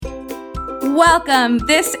Welcome.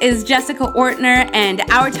 This is Jessica Ortner, and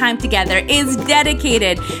our time together is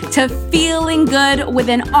dedicated to feeling good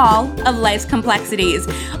within all of life's complexities.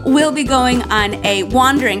 We'll be going on a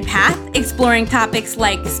wandering path, exploring topics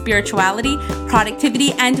like spirituality,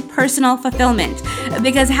 productivity, and personal fulfillment,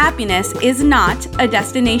 because happiness is not a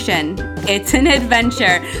destination. It's an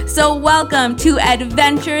adventure. So welcome to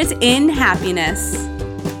Adventures in Happiness.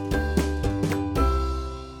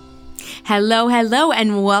 Hello,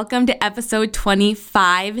 and welcome to episode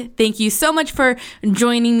 25. Thank you so much for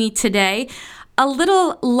joining me today. A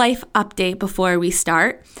little life update before we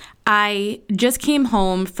start. I just came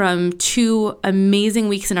home from 2 amazing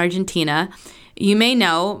weeks in Argentina. You may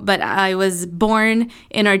know, but I was born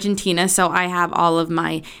in Argentina, so I have all of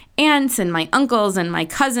my aunts and my uncles and my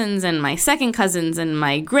cousins and my second cousins and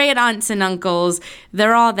my great aunts and uncles.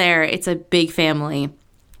 They're all there. It's a big family.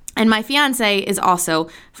 And my fiance is also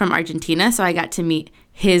from Argentina, so I got to meet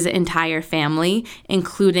his entire family,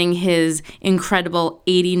 including his incredible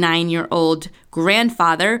 89-year-old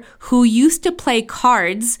grandfather who used to play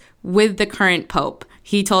cards with the current pope.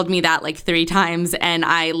 He told me that like 3 times, and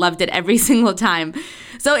I loved it every single time.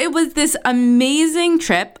 So it was this amazing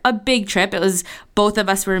trip, a big trip. It was both of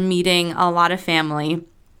us were meeting a lot of family.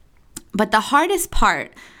 But the hardest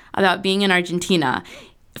part about being in Argentina,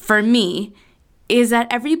 for me, is that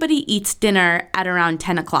everybody eats dinner at around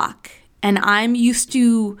 10 o'clock. And I'm used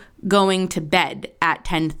to going to bed at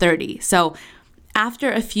 10:30. So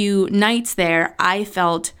after a few nights there, I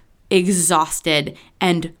felt exhausted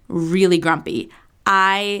and really grumpy.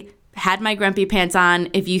 I had my grumpy pants on.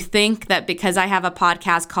 If you think that because I have a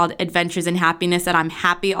podcast called Adventures in Happiness that I'm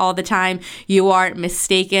happy all the time, you are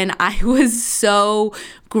mistaken. I was so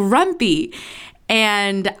grumpy.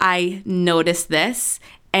 And I noticed this.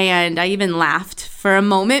 And I even laughed for a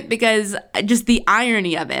moment because just the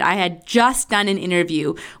irony of it. I had just done an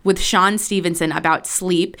interview with Sean Stevenson about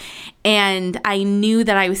sleep, and I knew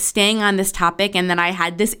that I was staying on this topic, and then I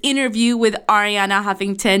had this interview with Arianna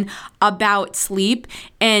Huffington about sleep,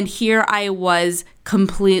 and here I was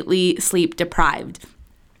completely sleep deprived.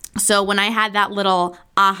 So when I had that little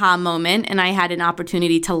aha moment and I had an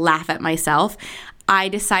opportunity to laugh at myself, I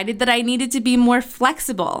decided that I needed to be more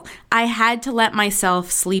flexible. I had to let myself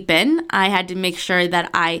sleep in. I had to make sure that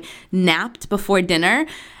I napped before dinner.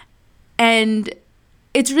 And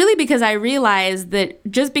it's really because I realized that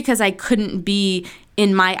just because I couldn't be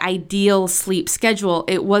in my ideal sleep schedule,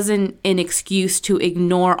 it wasn't an excuse to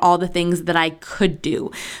ignore all the things that I could do.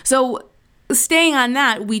 So staying on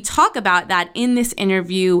that, we talk about that in this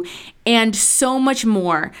interview and so much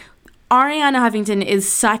more. Arianna Huffington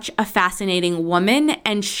is such a fascinating woman,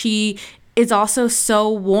 and she is also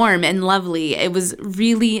so warm and lovely. It was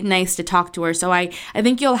really nice to talk to her. So I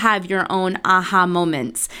think you'll have your own aha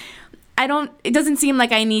moments. It doesn't seem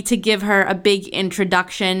like I need to give her a big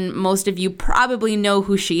introduction. Most of you probably know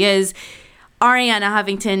who she is. Arianna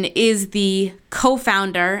Huffington is the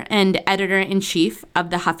co-founder and editor-in-chief of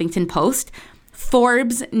the Huffington Post.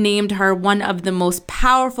 Forbes named her one of the most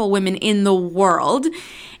powerful women in the world.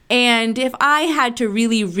 And if I had to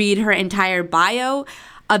really read her entire bio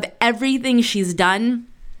of everything she's done,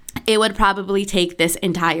 it would probably take this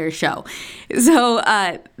entire show. So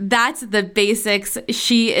that's the basics.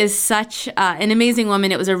 She is such an amazing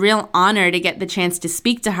woman. It was a real honor to get the chance to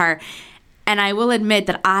speak to her. And I will admit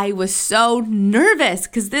that I was so nervous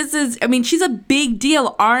because she's a big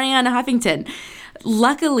deal, Arianna Huffington.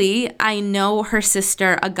 Luckily, I know her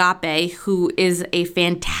sister, Agape, who is a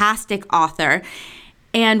fantastic author.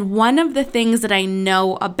 And one of the things that I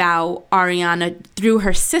know about Arianna through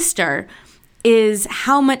her sister is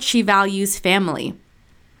how much she values family.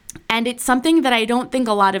 And it's something that I don't think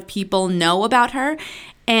a lot of people know about her.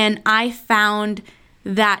 And I found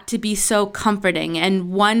that to be so comforting.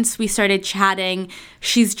 And once we started chatting,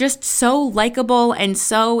 she's just so likable and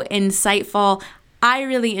so insightful. I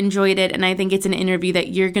really enjoyed it. And I think it's an interview that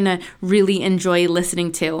you're going to really enjoy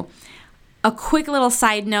listening to. A quick little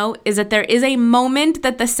side note is that there is a moment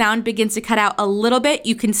that the sound begins to cut out a little bit.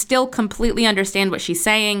 You can still completely understand what she's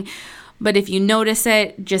saying, but if you notice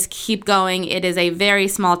it, just keep going. It is a very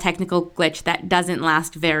small technical glitch that doesn't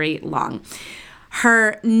last very long.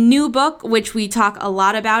 Her new book, which we talk a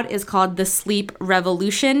lot about, is called The Sleep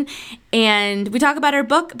Revolution. And we talk about her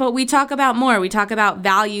book, but we talk about more. We talk about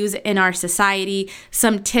values in our society,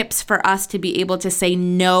 some tips for us to be able to say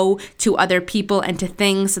no to other people and to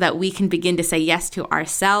things so that we can begin to say yes to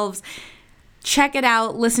ourselves. Check it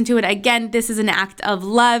out. Listen to it. Again, this is an act of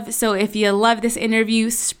love. So if you love this interview,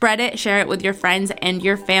 spread it, share it with your friends and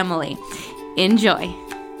your family. Enjoy.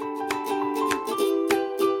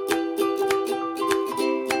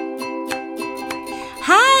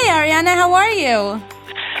 Hi, Arianna. How are you?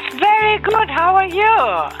 Very good. How are you?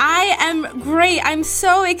 I am great. I'm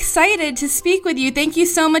so excited to speak with you. Thank you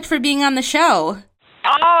so much for being on the show.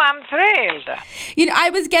 Oh, I'm thrilled. I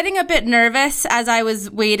was getting a bit nervous as I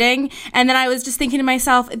was waiting, and then I was just thinking to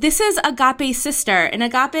myself, this is Agape's sister, and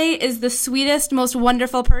Agape is the sweetest, most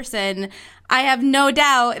wonderful person. I have no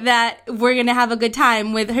doubt that we're going to have a good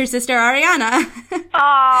time with her sister, Arianna.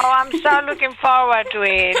 Oh, I'm so looking forward to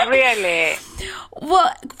it, really.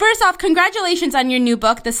 Well, first off, congratulations on your new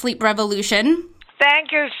book, The Sleep Revolution.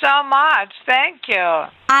 Thank you so much. Thank you.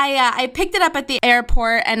 I picked it up at the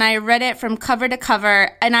airport and I read it from cover to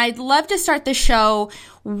cover, and I'd love to start the show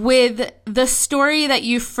with the story that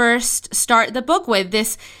you first start the book with,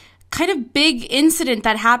 this kind of big incident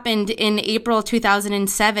that happened in April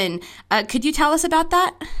 2007. Could you tell us about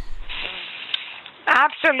that?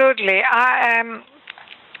 Absolutely. I am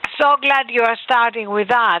so glad you are starting with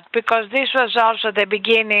that, because this was also the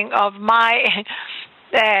beginning of my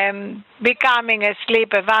becoming a sleep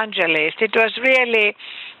evangelist. It was really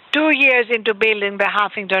 2 years into building the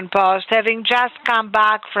Huffington Post, having just come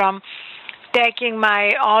back from taking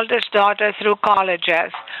my oldest daughter through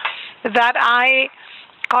colleges, that I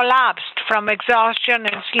collapsed from exhaustion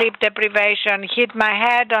and sleep deprivation, hit my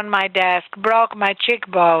head on my desk, broke my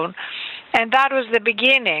cheekbone, and that was the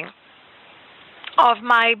beginning of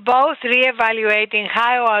my both reevaluating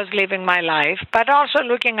how I was living my life, but also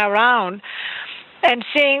looking around and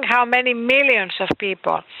seeing how many millions of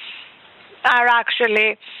people are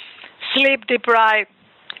actually sleep-deprived,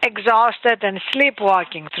 exhausted, and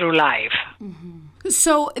sleepwalking through life. Mm-hmm.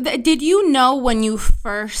 So did you know when you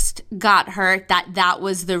first got hurt that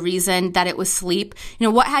was the reason, that it was sleep?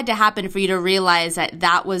 What had to happen for you to realize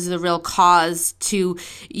that was the real cause to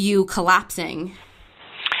you collapsing?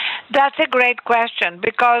 That's a great question,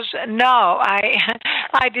 because no,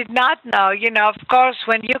 I did not know. Of course,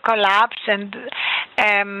 when you collapse and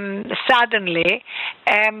suddenly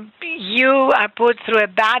you are put through a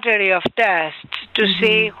battery of tests to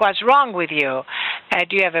see what's wrong with you.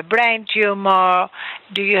 Do you have a brain tumor?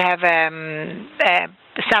 Do you have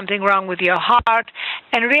something wrong with your heart?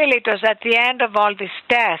 And really, it was at the end of all these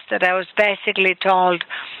tests that I was basically told,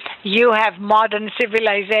 you have modern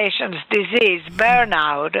civilization's disease,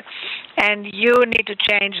 burnout, and you need to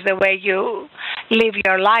change the way you live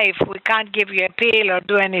your life. We can't give you a pill or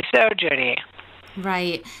do any surgery.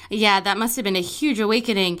 Right. Yeah, that must have been a huge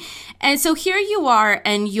awakening. And so here you are,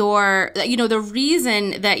 and the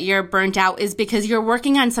reason that you're burnt out is because you're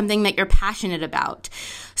working on something that you're passionate about.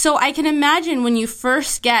 So I can imagine when you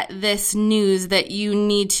first get this news that you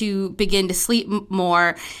need to begin to sleep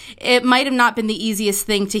more, it might have not been the easiest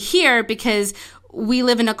thing to hear, because we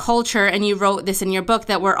live in a culture, and you wrote this in your book,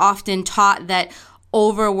 that we're often taught that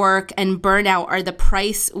overwork and burnout are the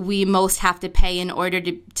price we most have to pay in order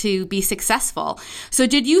to be successful. So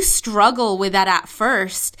did you struggle with that at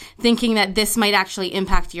first, thinking that this might actually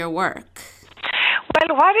impact your work?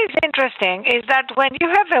 Well, what is interesting is that when you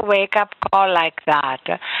have a wake-up call like that,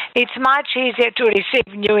 it's much easier to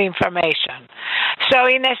receive new information. So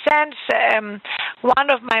in a sense, one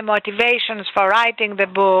of my motivations for writing the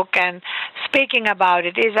book and speaking about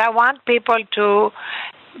it is I want people to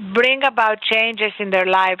bring about changes in their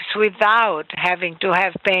lives without having to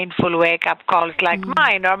have painful wake-up calls like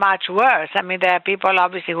mine, or much worse. I mean, there are people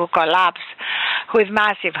obviously who collapse with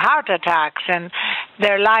massive heart attacks, and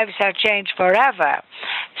their lives are changed forever.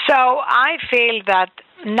 So I feel that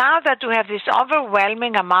now that we have this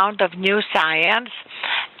overwhelming amount of new science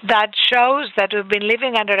that shows that we've been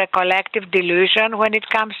living under a collective delusion when it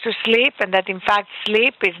comes to sleep, and that in fact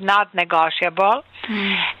sleep is not negotiable,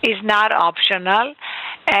 is not optional,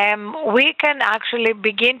 we can actually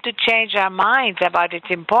begin to change our minds about its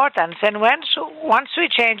importance. And once we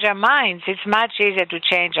change our minds, it's much easier to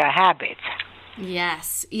change our habits.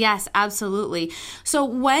 Yes, absolutely. So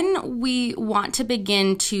when we want to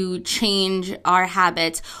begin to change our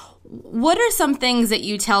habits, what are some things that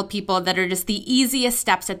you tell people that are just the easiest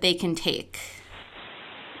steps that they can take?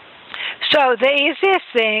 So the easiest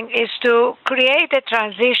thing is to create a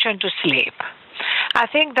transition to sleep. I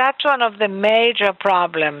think that's one of the major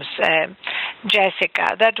problems,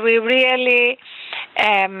 Jessica, that we really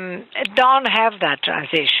don't have that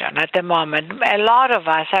transition at the moment. A lot of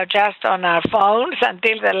us are just on our phones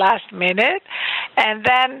until the last minute, and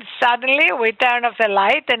then suddenly we turn off the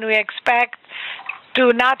light and we expect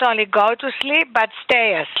to not only go to sleep but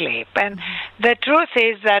stay asleep. And the truth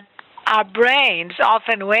is that our brains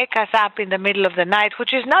often wake us up in the middle of the night,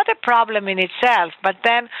 which is not a problem in itself, but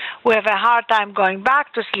then we have a hard time going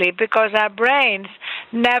back to sleep because our brains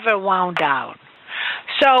never wound down.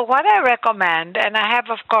 So what I recommend, and I have,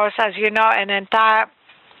 of course, as you know, an entire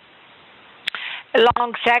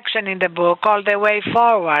long section in the book called The Way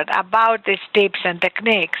Forward about these tips and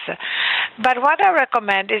techniques. But what I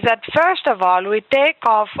recommend is that first of all, we take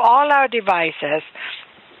off all our devices.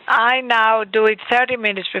 I now do it 30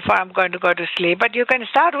 minutes before I'm going to go to sleep, but you can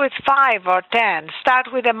start with 5 or 10. Start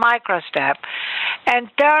with a micro step and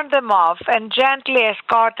turn them off and gently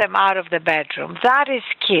escort them out of the bedroom. That is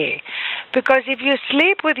key, because if you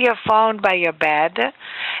sleep with your phone by your bed,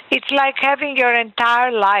 it's like having your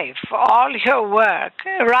entire life, all your work,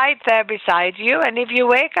 right there beside you, and if you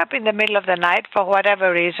wake up in the middle of the night for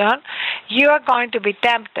whatever reason, you are going to be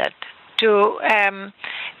tempted to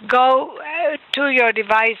go to your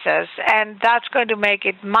devices, and that's going to make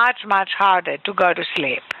it much, much harder to go to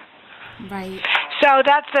sleep. Right. So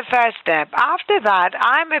that's the first step. After that,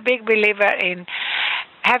 I'm a big believer in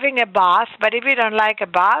having a bath, but if you don't like a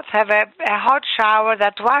bath, have a hot shower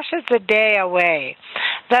that washes the day away.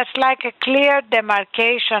 That's like a clear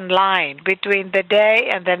demarcation line between the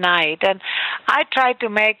day and the night. And I try to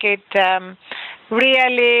make it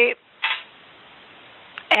really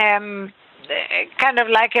kind of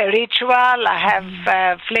like a ritual. I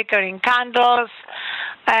have flickering candles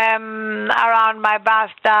around my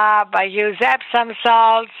bathtub. I use Epsom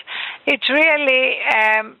salts. It's really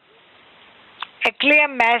a clear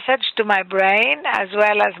message to my brain as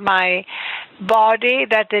well as my body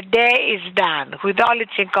that the day is done, with all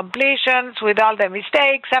its incompletions, with all the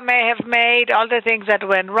mistakes I may have made, all the things that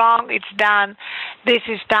went wrong. It's done. This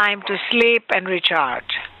is time to sleep and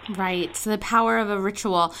recharge. Right. So the power of a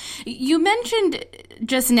ritual. You mentioned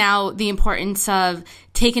just now the importance of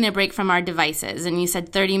taking a break from our devices, and you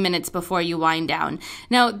said 30 minutes before you wind down.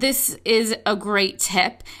 Now, this is a great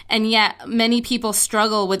tip, and yet many people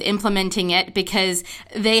struggle with implementing it because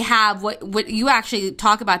they have what you actually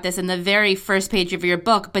talk about this in the very first page of your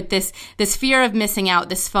book, but this fear of missing out,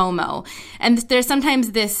 this FOMO. And there's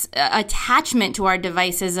sometimes this attachment to our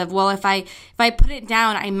devices of, well, if I put it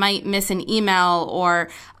down, I might miss an email, or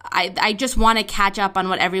I just want to catch up on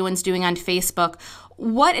what everyone's doing on Facebook.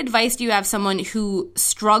 What advice do you have someone who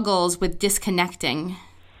struggles with disconnecting?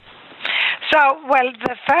 So, well,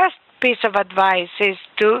 the first piece of advice is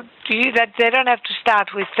that they don't have to start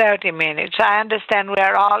with 30 minutes. I understand we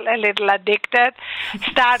are all a little addicted.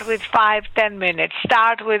 Start with 5-10 minutes.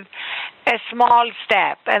 Start with a small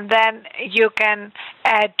step, and then you can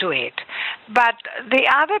add to it. But the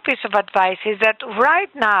other piece of advice is that right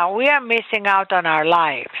now we are missing out on our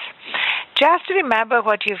lives. Just remember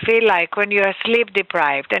what you feel like when you are sleep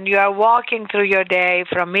deprived and you are walking through your day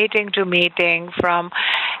from meeting to meeting, from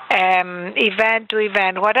event to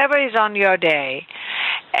event, whatever is on your day,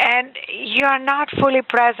 and you are not fully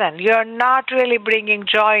present. You are not really bringing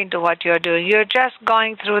joy into what you're doing. You're just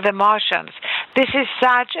going through the motions. This is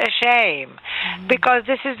such a shame, because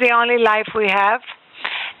this is the only life we have,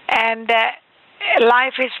 and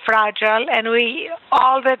life is fragile, and we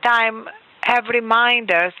all the time have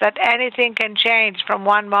reminders that anything can change from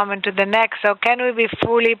one moment to the next. So can we be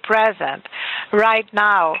fully present right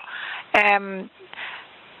now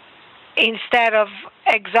instead of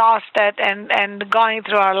exhausted and going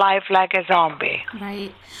through our life like a zombie?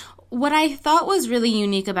 Right. What I thought was really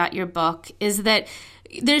unique about your book is that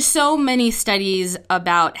there's so many studies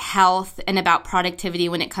about health and about productivity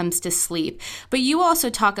when it comes to sleep. But you also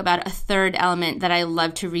talk about a third element that I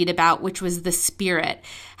love to read about, which was the spirit.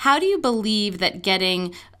 How do you believe that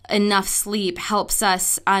getting enough sleep helps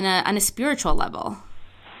us on a spiritual level?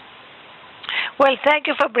 Well, thank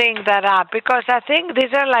you for bringing that up, because I think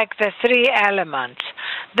these are like the three elements.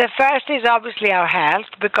 The first is obviously our health,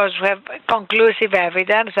 because we have conclusive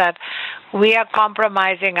evidence that we are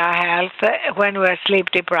compromising our health when we're sleep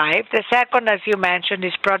deprived. The second, as you mentioned,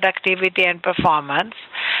 is productivity and performance.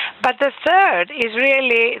 But the third is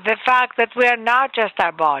really the fact that we are not just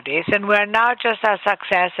our bodies, and we are not just our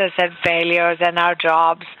successes and failures and our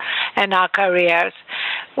jobs and our careers.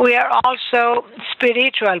 We are also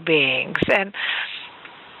spiritual beings. And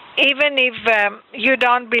even if you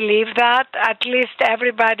don't believe that, at least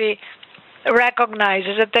everybody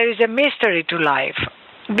recognizes that there is a mystery to life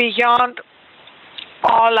beyond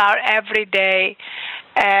all our everyday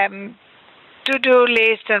to-do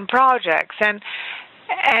list and projects. And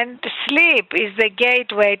sleep is the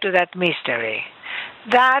gateway to that mystery.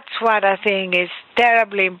 That's what I think is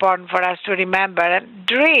terribly important for us to remember. And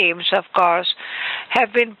dreams, of course,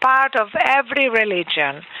 have been part of every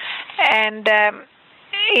religion. And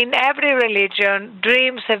in every religion,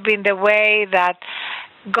 dreams have been the way that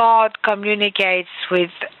God communicates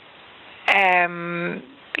with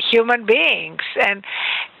human beings. And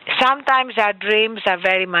Sometimes our dreams are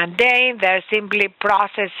very mundane. They're simply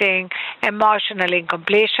processing emotional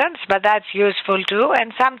incompletions, but that's useful too.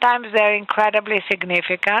 And sometimes they're incredibly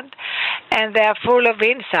significant, and they're full of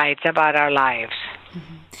insights about our lives.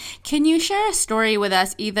 Can you share a story with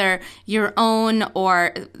us, either your own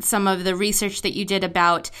or some of the research that you did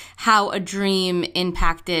about how a dream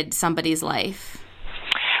impacted somebody's life?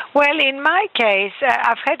 Well, in my case,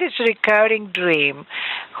 I've had this recurring dream,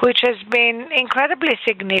 which has been incredibly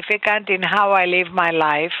significant in how I live my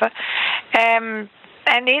life. And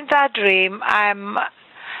in that dream, I'm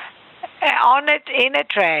in a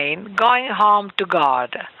train going home to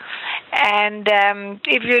God. And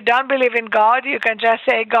if you don't believe in God, you can just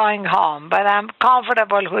say going home. But I'm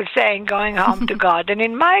comfortable with saying going home to God. And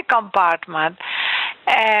in my compartment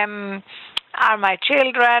are my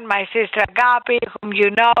children, my sister Agapi, whom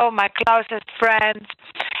you know, my closest friends.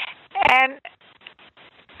 And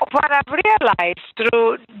what I've realized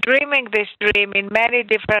through dreaming this dream in many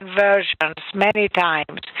different versions, many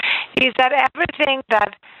times, is that everything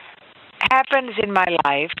that happens in my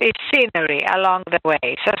life is scenery along the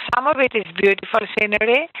way. So some of it is beautiful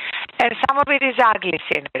scenery, and some of it is ugly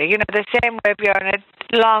scenery. You know, the same way if you're on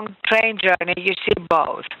a long train journey, you see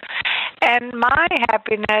both. And my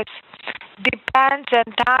happiness depends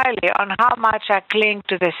entirely on how much I cling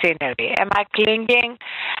to the scenery. Am I clinging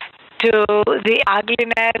to the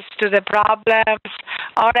ugliness, to the problems,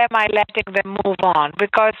 or am I letting them move on?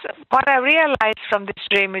 Because what I realized from this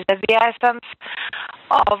dream is that the essence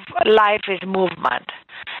of life is movement,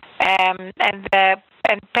 and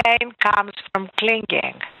pain comes from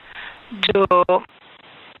clinging to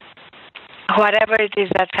whatever it is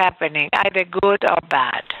that's happening, either good or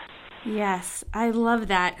bad. Yes, I love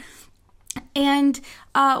that. And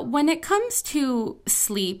when it comes to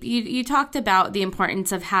sleep, you talked about the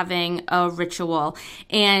importance of having a ritual,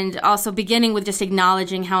 and also beginning with just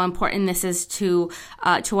acknowledging how important this is to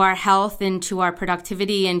our health and to our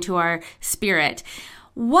productivity and to our spirit.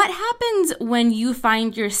 What happens when you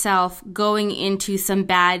find yourself going into some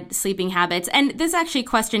bad sleeping habits? And this actually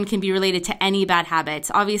question can be related to any bad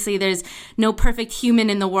habits. Obviously, there's no perfect human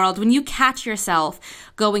in the world. When you catch yourself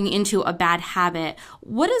going into a bad habit,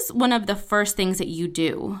 what is one of the first things that you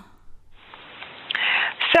do?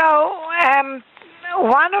 So,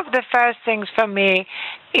 one of the first things for me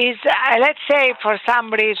is, let's say for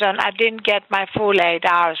some reason I didn't get my full 8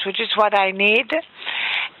 hours, which is what I need,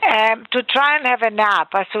 to try and have a nap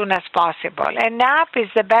as soon as possible. A nap is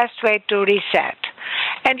the best way to reset.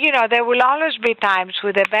 And, you know, there will always be times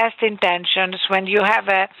with the best intentions when you have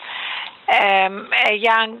a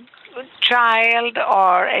young child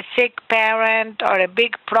or a sick parent or a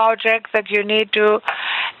big project that you need to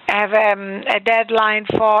have a deadline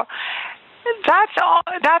for.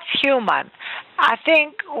 That's human. I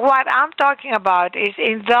think what I'm talking about is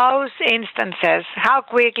in those instances, how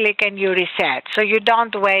quickly can you reset so you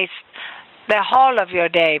don't waste the whole of your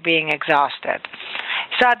day being exhausted.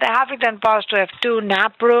 So at the Huffington Post, we have 2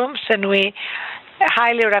 nap rooms, and we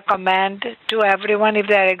highly recommend to everyone, if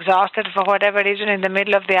they're exhausted for whatever reason in the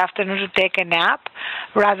middle of the afternoon, to take a nap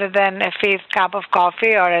rather than a 5th cup of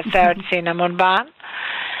coffee or a 3rd cinnamon bun.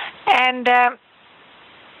 And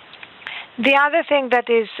the other thing that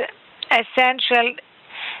is essential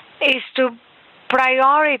is to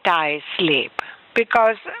prioritize sleep,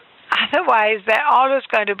 because otherwise there are always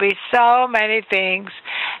going to be so many things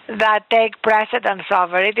that take precedence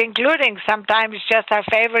over it, including sometimes just our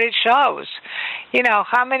favorite shows. You know,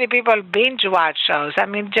 how many people binge watch shows? I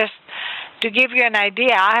mean, just to give you an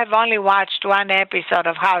idea, I have only watched 1 episode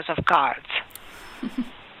of House of Cards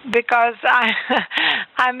because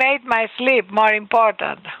I made my sleep more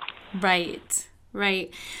important. Right.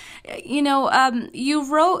 You know, you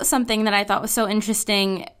wrote something that I thought was so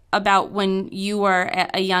interesting about when you were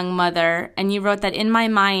a young mother, and you wrote that in my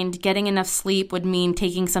mind, getting enough sleep would mean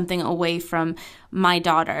taking something away from my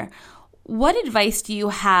daughter. What advice do you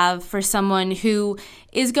have for someone who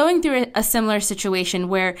is going through a similar situation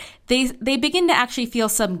where they begin to actually feel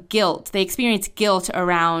some guilt? They experience guilt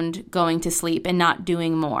around going to sleep and not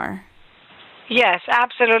doing more. Yes,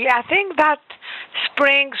 absolutely. I think that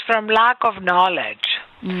springs from lack of knowledge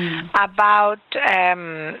about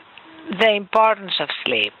the importance of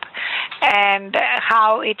sleep and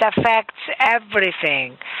how it affects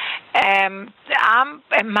everything. I'm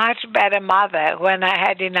a much better mother when I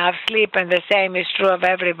had enough sleep, and the same is true of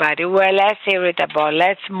everybody. We're less irritable,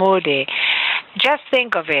 less moody. Just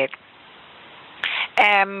think of it.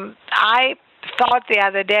 I thought the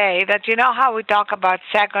other day that, you know how we talk about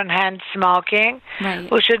secondhand smoking? Right.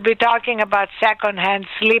 We should be talking about secondhand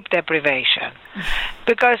sleep deprivation.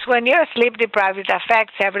 Because when you're sleep deprived, it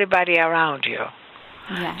affects everybody around you.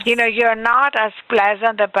 Yes. You're not as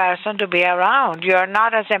pleasant a person to be around. You're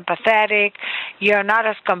not as empathetic. You're not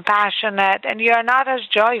as compassionate, and you're not as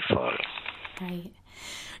joyful. Right.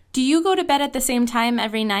 Do you go to bed at the same time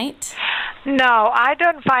every night? No, I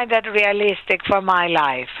don't find that realistic for my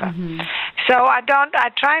life. So I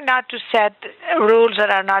try not to set rules that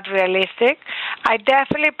are not realistic. I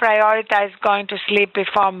definitely prioritize going to sleep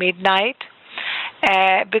before midnight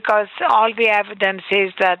because all the evidence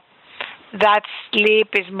is that sleep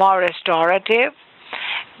is more restorative.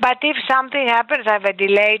 But if something happens, I have a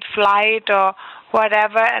delayed flight or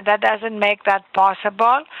whatever, and that doesn't make that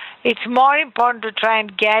possible, it's more important to try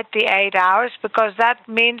and get the 8 hours because that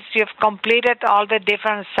means you've completed all the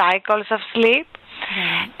different cycles of sleep.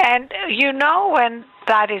 And you know when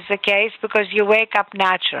that is the case because you wake up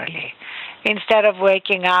naturally instead of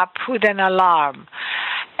waking up with an alarm.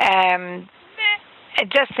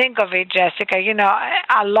 Just think of it, Jessica,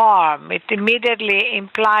 alarm, it immediately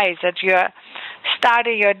implies that you're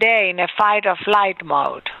starting your day in a fight or flight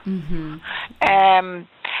mode.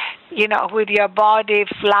 With your body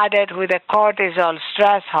flooded with a cortisol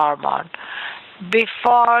stress hormone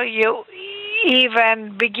before you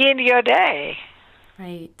even begin your day.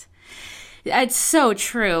 Right. It's so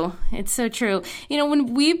true. It's so true.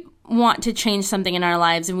 When we want to change something in our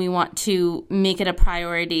lives and we want to make it a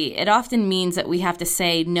priority, it often means that we have to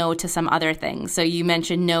say no to some other things. So you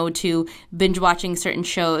mentioned no to binge watching certain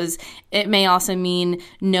shows. It may also mean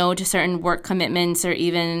no to certain work commitments or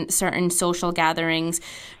even certain social gatherings.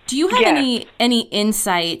 Do you have any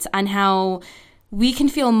insights on how we can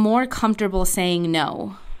feel more comfortable saying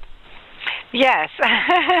no? Yes.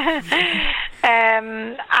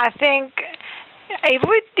 I think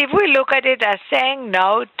if we look at it as saying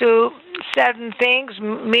no to certain things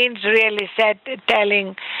means really saying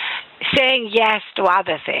yes to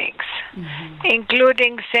other things,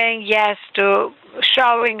 including saying yes to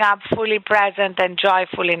showing up fully present and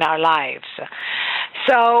joyful in our lives.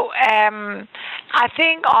 So I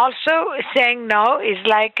think also saying no is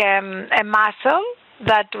like a muscle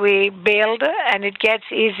that we build, and it gets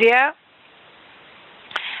easier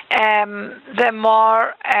the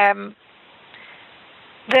more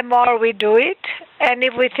we do it. And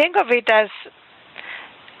if we think of it as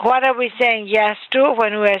what are we saying yes to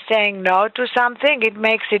when we're saying no to something, it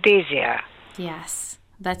makes it easier. Yes,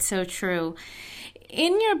 that's so true.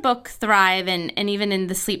 In your book, Thrive, and even in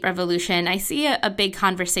The Sleep Revolution, I see a big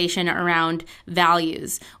conversation around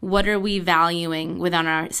values. What are we valuing within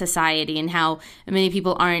our society and how many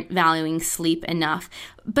people aren't valuing sleep enough?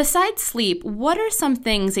 Besides sleep, what are some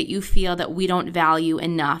things that you feel that we don't value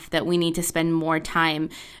enough that we need to spend more time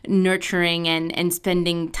nurturing and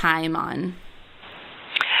spending time on?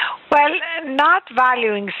 Well, not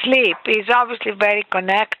valuing sleep is obviously very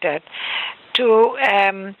connected to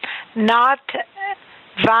not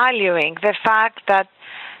valuing the fact that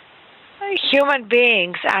human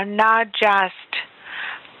beings are not just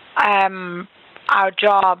our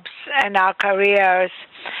jobs and our careers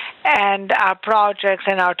and our projects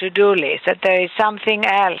and our to-do list, that there is something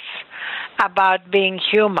else about being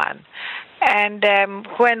human. And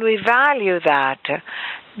when we value that,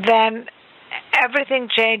 then everything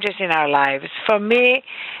changes in our lives. For me,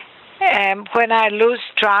 when I lose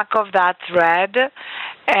track of that thread,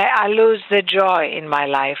 I lose the joy in my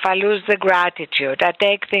life. I lose the gratitude. I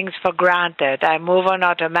take things for granted. I move on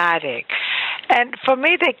automatic. And for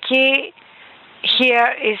me, the key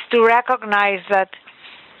here is to recognize that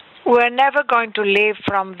we're never going to live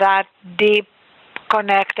from that deep,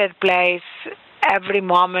 connected place every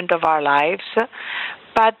moment of our lives.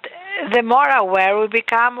 But the more aware we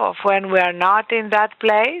become of when we are not in that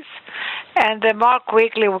place, and the more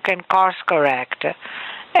quickly we can course correct,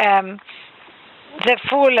 the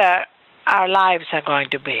fuller our lives are going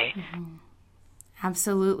to be.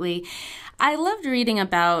 Absolutely. I loved reading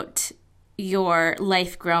about your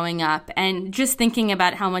life growing up and just thinking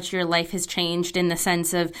about how much your life has changed in the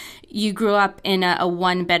sense of you grew up in a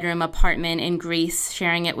one-bedroom apartment in Greece,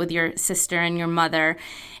 sharing it with your sister and your mother.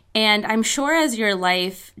 And I'm sure as your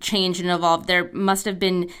life changed and evolved, there must have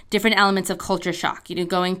been different elements of culture shock,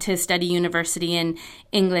 going to study university in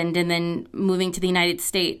England and then moving to the United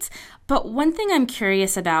States. But one thing I'm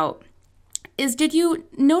curious about is, did you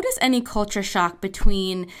notice any culture shock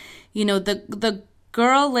between, the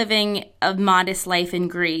girl living a modest life in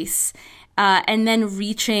Greece and then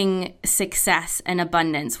reaching success and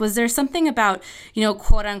abundance? Was there something about,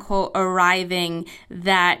 quote unquote, arriving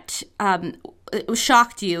that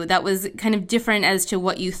shocked you, that was kind of different as to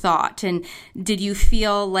what you thought? And did you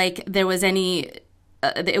feel like there was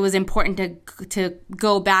it was important to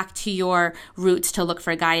go back to your roots to look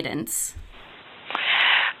for guidance?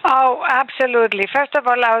 Oh, absolutely. First of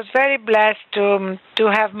all, I was very blessed to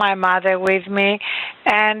have my mother with me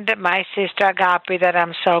and my sister Agapi that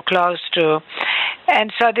I'm so close to.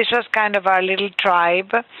 And so this was kind of our little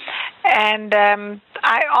tribe. And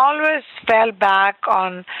I always fell back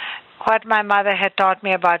on what my mother had taught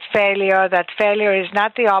me about failure, that failure is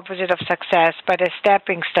not the opposite of success, but a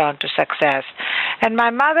stepping stone to success. And my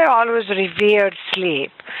mother always revered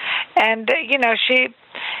sleep. And,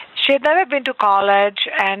 she had never been to college,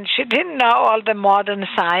 and she didn't know all the modern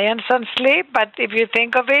science on sleep, but if you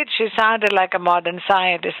think of it, she sounded like a modern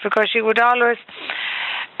scientist because she would always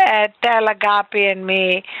tell Agapi and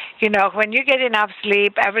me, when you get enough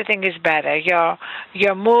sleep, everything is better.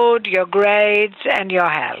 Your mood, your grades, and your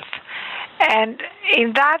health. And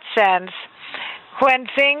in that sense, when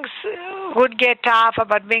things would get tough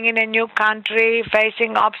about being in a new country,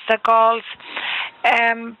 facing obstacles,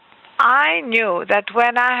 I knew that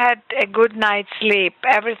when I had a good night's sleep,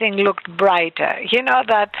 everything looked brighter.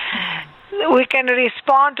 That we can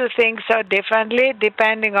respond to things so differently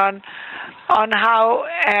depending on how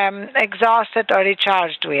exhausted or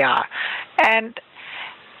recharged we are. And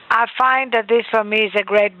I find that this for me is a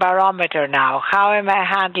great barometer now. How am I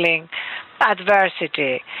handling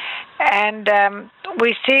adversity? And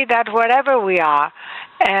we see that wherever we are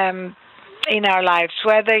in our lives,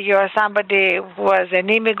 whether you're somebody who was an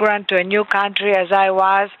immigrant to a new country as I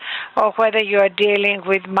was, or whether you're dealing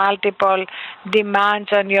with multiple demands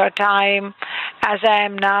on your time as I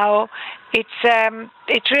am now,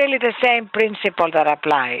 it's really the same principle that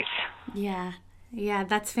applies. Yeah,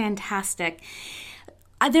 that's fantastic.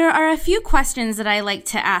 There are a few questions that I like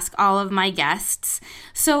to ask all of my guests.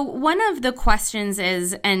 So one of the questions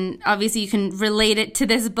is, and obviously you can relate it to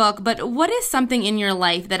this book, but what is something in your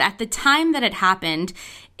life that at the time that it happened,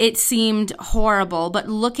 it seemed horrible, but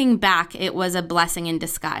looking back, it was a blessing in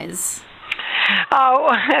disguise? Oh,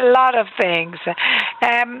 a lot of things.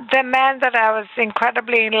 The man that I was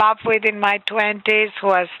incredibly in love with in my 20s, who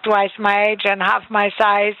was twice my age and half my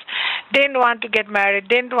size, didn't want to get married,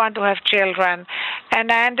 didn't want to have children.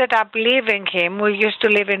 And I ended up leaving him. We used to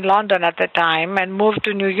live in London at the time and moved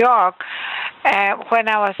to New York when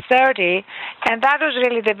I was 30. And that was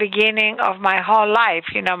really the beginning of my whole life,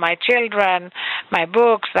 my children, my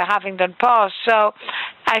books, the Huffington Post. So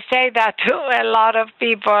I say that to a lot of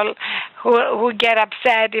people who get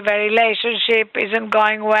upset if a relationship isn't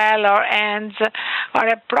going well or ends or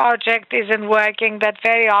a project isn't working, that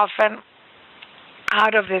very often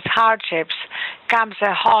out of these hardships comes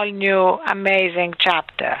a whole new amazing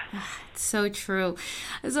chapter. It's so true.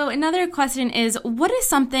 So another question is, what is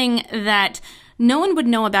something that no one would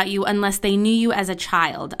know about you unless they knew you as a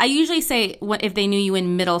child? I usually say if they knew you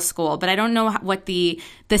in middle school, but I don't know what the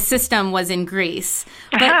system was in Greece.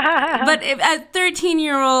 But if, as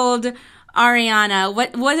 13-year-old Ariana,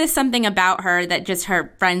 what is something about her that just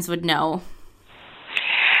her friends would know?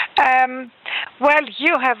 Well,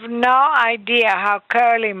 you have no idea how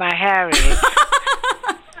curly my hair is.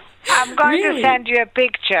 I'm going to send you a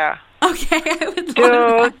picture. Okay, I would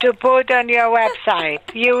love to put on your website.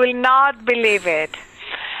 You will not believe it.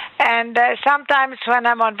 And sometimes when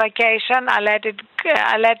I'm on vacation, I let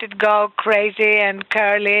it go crazy and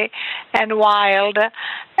curly and wild. But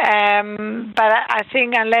I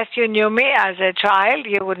think unless you knew me as a child,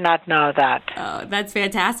 you would not know that. Oh, that's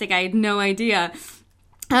fantastic. I had no idea.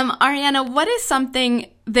 Ariana, what is something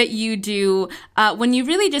that you do when you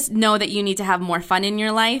really just know that you need to have more fun in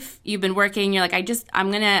your life? You've been working, you're like, I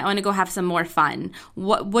want to go have some more fun.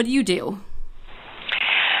 What do you do?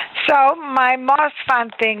 So my most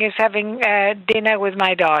fun thing is having dinner with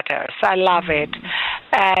my daughters. I love it.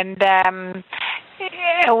 And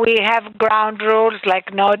we have ground rules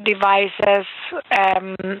like no devices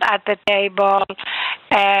at the table.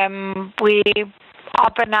 We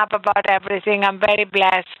open up about everything. I'm very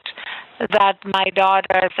blessed that my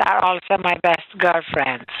daughters are also my best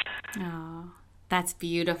girlfriends. Oh, that's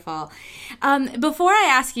beautiful. Before I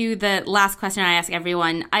ask you the last question I ask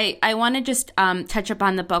everyone, I want to just touch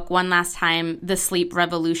upon the book one last time, The Sleep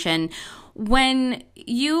Revolution. When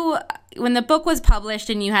the book was published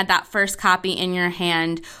and you had that first copy in your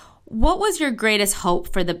hand, what was your greatest hope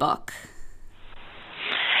for the book?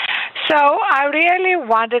 So I really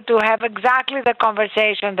wanted to have exactly the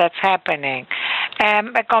conversation that's happening,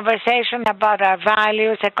 a conversation about our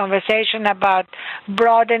values, a conversation about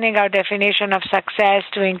broadening our definition of success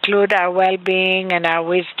to include our well-being and our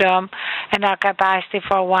wisdom and our capacity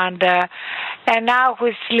for wonder. And now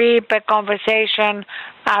with sleep, a conversation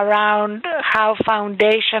around how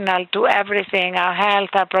foundational to everything, our health,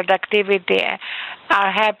 our productivity,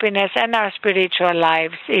 our happiness, and our spiritual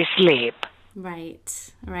lives is sleep.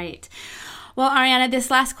 Right. Well, Arianna,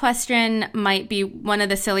 this last question might be one of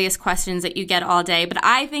the silliest questions that you get all day, but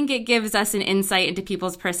I think it gives us an insight into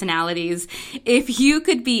people's personalities. If you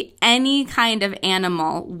could be any kind of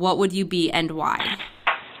animal, what would you be and why?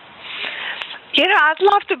 I'd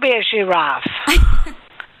love to be a giraffe.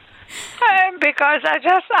 Because I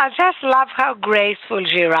just love how graceful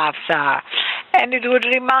giraffes are. And it would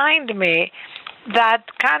remind me that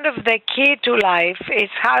kind of the key to life is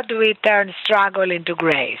how do we turn struggle into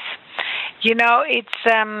grace.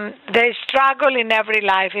 There's struggle in every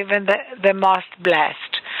life, even the most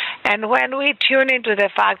blessed. And when we tune into the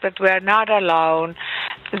fact that we're not alone,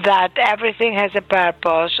 that everything has a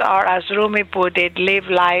purpose, or as Rumi put it, live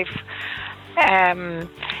life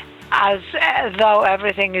as though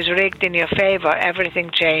everything is rigged in your favor, everything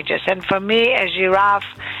changes. And for me, a giraffe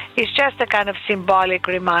is just a kind of symbolic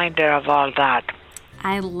reminder of all that.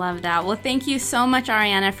 I love that. Well, thank you so much,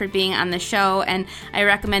 Arianna, for being on the show. And I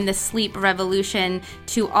recommend The Sleep Revolution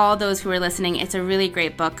to all those who are listening. It's a really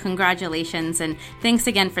great book. Congratulations. And thanks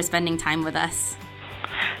again for spending time with us.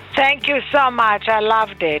 Thank you so much. I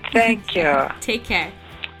loved it. Thank you. Take care.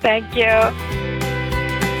 Thank you.